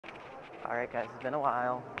Alright guys, it's been a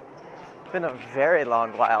while. It's been a very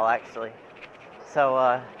long while actually.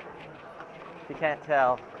 So if you can't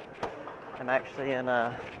tell, I'm actually in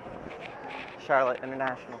Charlotte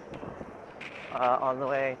International on the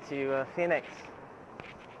way to Phoenix.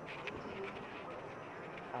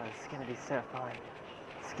 Oh, this is gonna be so fun.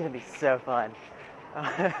 It's gonna be so fun.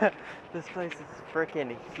 This place is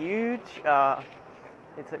freaking huge.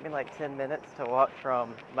 It took me like 10 minutes to walk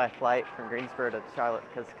from my flight from Greensboro to Charlotte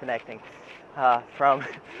because connecting from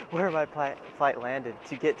where my flight landed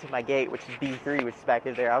to get to my gate, which is B3, which is back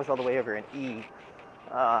in there. I was all the way over in E.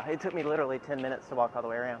 It took me literally 10 minutes to walk all the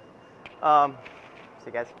way around. So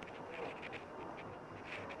guys,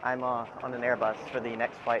 I'm on an Airbus for the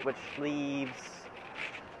next flight, which leaves...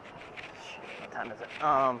 What time is it?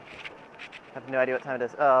 I have no idea what time it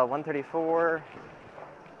is. 1:34.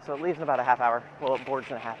 So it leaves in about a half hour. Well, it boards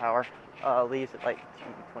in a half hour. Leaves at like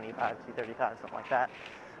 2:25, 2:35, something like that.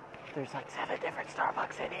 There's like 7 different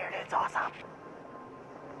Starbucks in here, and it's awesome.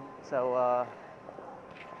 So,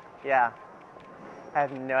 yeah. I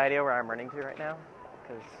have no idea where I'm running to right now,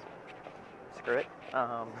 because screw it.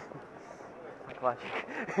 Like logic.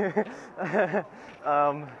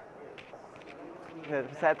 The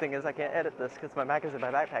sad thing is I can't edit this because my Mac is in my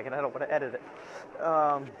backpack and I don't want to edit it.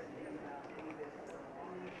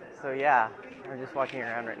 So yeah, I'm just walking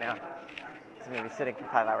around right now. I'm going to be sitting for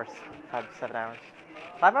 5 hours, 5 to 7 hours.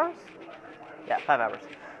 5 hours? Yeah, 5 hours.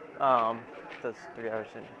 That's 3 hours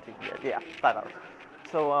and 2, yeah, 5 hours.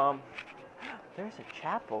 So, there's a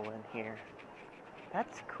chapel in here.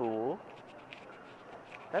 That's cool.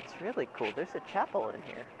 That's really cool. There's a chapel in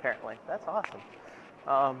here, apparently. That's awesome.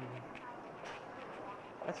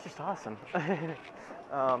 That's just awesome.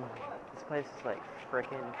 This place is like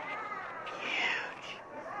freaking huge.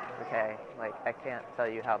 Okay, like I can't tell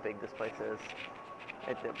you how big this place is.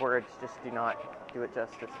 Words just do not do it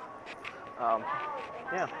justice.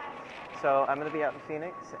 Yeah. So I'm gonna be out in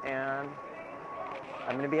Phoenix, and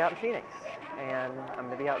I'm gonna be out in Phoenix,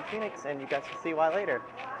 and you guys can see why later.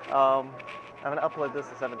 I'm gonna upload this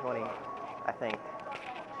to 720, I think.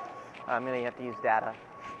 I'm gonna have to use data,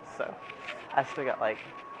 so I still got like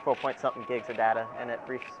 4 point something gigs of data, and it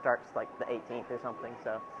restarts like the 18th or something,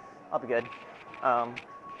 so I'll be good.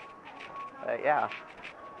 But yeah,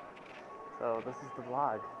 so this is the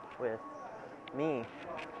vlog with me,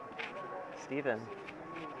 Steven,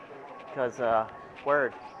 because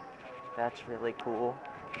word, that's really cool.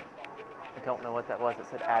 I don't know what that was. It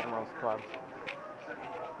said Admirals Club.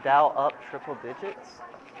 Dial up triple digits.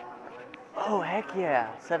 Oh heck yeah,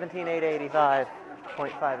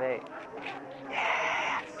 17,885.58.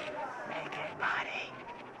 Yes, making money.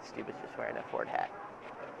 Stupid's just wearing a Ford hat.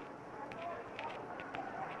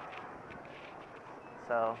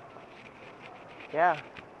 So, yeah,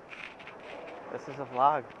 this is a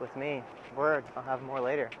vlog with me. Word, I'll have more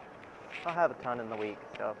later. I'll have a ton in the week,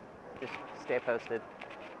 so just stay posted.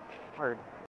 Word.